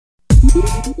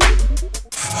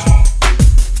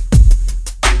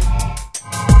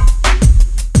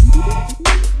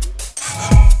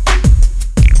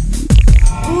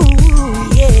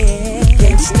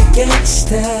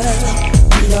Gangsta,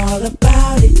 read all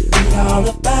about it, read all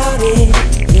about it.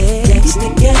 Yeah, Gangsta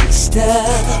Gangsta,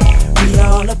 read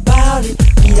all about it,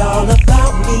 read all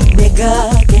about me,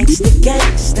 nigga. Gangsta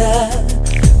Gangsta,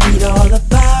 read all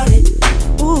about it.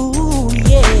 Ooh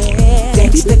yeah,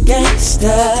 Gangsta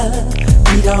Gangsta,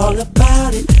 read all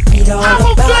about it, read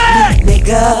all about me,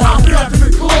 nigga. I'm up in the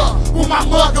club with my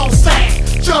mug on sack,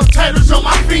 jump taters on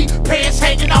my feet, pants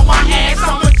hanging on my ass.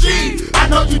 I'm a G. I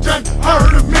know you done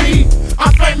heard of me.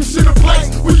 I'm famous in a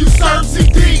place where you serve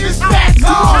CD. It's that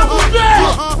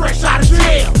time. Fresh out of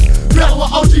jail. Mellow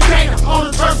OG Dana on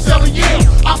the turf selling yell.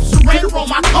 Officer Raider on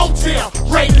my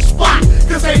coattail, ready to spot.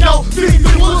 Cause they know these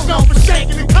bullets known for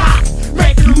shaking the cops,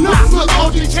 making them knock. Look,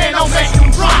 OG Chano making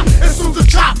them drop. As soon as the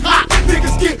chop hot,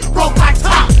 niggas get broke like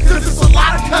top. Cause it's a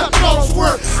lot of cutthroats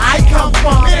where I come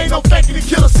from. There ain't no faking the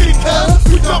Killa City, cuz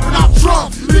we jumping off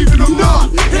drums, leaving them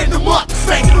numb, hitting them up,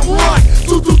 making them run.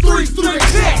 2, 2, 3, 3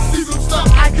 checks. These are stuff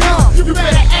I come. You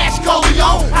better ask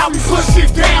Coleon how we push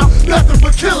it down. Nothing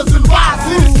but killers and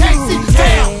rises. Can't see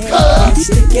down, cuz.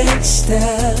 Gangsta Gangsta,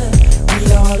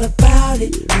 read all about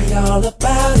it, read all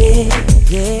about it.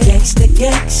 Yeah, Gangsta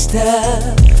Gangsta,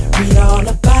 read all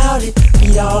about it,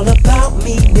 read all about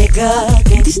me, nigga.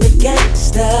 Gangsta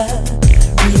Gangsta,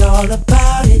 read all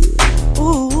about it.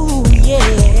 Ooh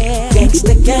yeah,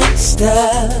 Gangsta Gangsta,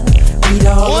 read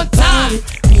all about it.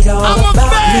 I'm a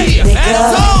fan,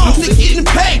 hands on, to getting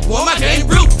paid, boy, my game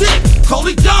real thick.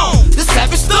 Coley Dawn, the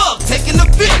savage thug, taking the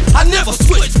bit. I never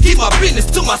switch, keep my business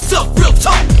to myself, real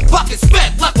talk. Pockets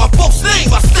fat like my folks' name,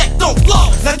 my stack don't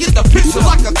blow. Now get the picture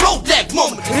like a Kodak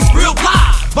moment, it's real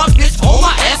live. My bitch on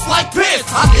my ass like pants,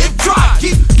 I live dry,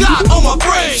 keep God on my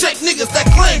brain. Shake niggas that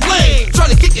claim lame,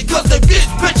 tryna kick it cause they bitch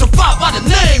petrified by the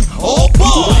name. Oh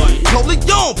boy, Coley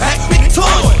Dawn, pack big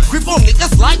toys, grip on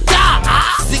niggas like die,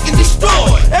 seek and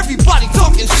destroy. Everybody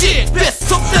talking shit, best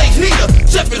took they heater.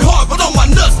 Stepping hard but on my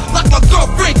nuts, like my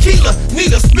girlfriend Killa.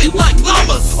 Nina spit like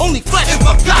llamas, only flat if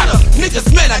I got her.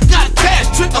 Niggas man, I got cash,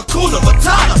 trick Hakuna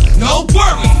Matata. No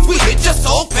worry, we hit just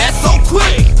so fast, so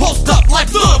quick. Post up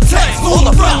like thumbtacks, all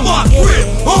around my grip.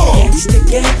 Gangsta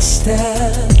Gangsta,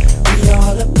 read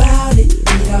all about it,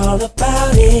 read all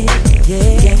about it.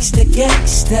 Yeah, Gangsta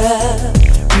Gangsta,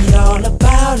 read all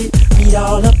about it, read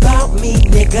all about me,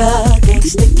 nigga.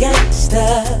 Gangsta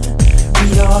Gangsta,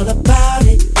 read all about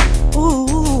it.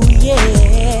 Ooh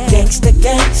yeah, Gangsta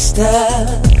Gangsta,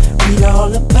 read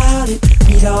all about it,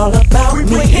 read all about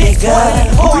me,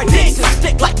 nigga. Hard dicks and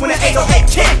stick like when an 808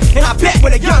 kick. And I bet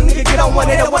when a young nigga get on one,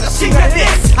 they don't wanna see none of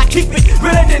this. I keep it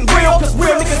realer than real, cause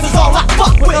real niggas is all I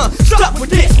fuck with. Stuck with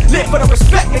this, live for the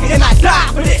respect, nigga, and I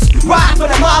die for this. Ride for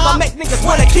the mob, I make niggas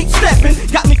wanna keep stepping.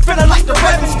 Got me feeling like the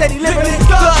Reverend, steady living in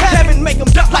thug heaven. Make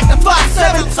them jump like the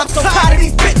 5'7". I'm so tired of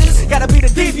these bitches, gotta be the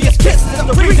devious kisses. I'm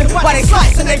the reason why they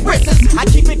slicing they wrists. I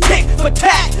keep it kick for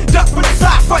tack, duck from the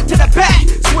side, front to the back.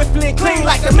 Swiftly and clean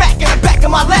like the Mac in the back of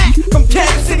my lap. From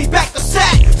Kansas City back to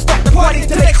Sac, start the party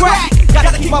till they crack.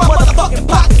 Gotta keep my motherfucking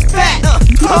pockets fat.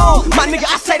 My nigga,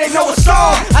 I say they know a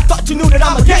song. I thought you knew that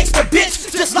I'm a gangster,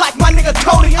 bitch, just like my nigga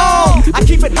Cody on. I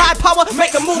keep it high power,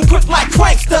 make a move quick like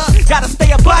Crankster. Gotta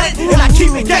stay about it, and I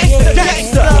keep it gangster,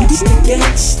 gangster. Gangsta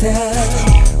Gangsta,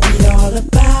 read all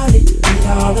about it, read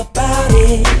all about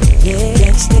it. Yeah,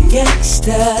 Gangsta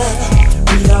Gangsta,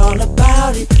 read all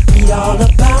about it, read all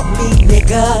about me,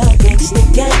 nigga. Gangsta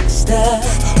Gangsta,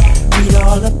 read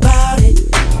all about it.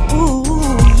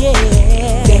 Ooh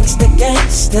yeah, Gangsta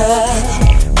Gangsta,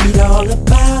 read all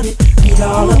about it, read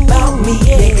all about me,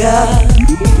 nigga.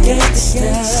 Gangsta Gangsta,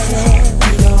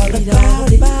 read all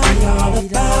about it, read all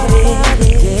about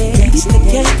it. Yeah, Gangsta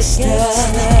Gangsta,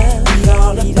 read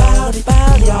all about it,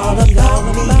 read all about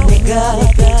me, nigga.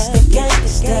 Gangsta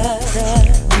Gangsta,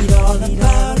 read all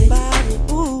about it.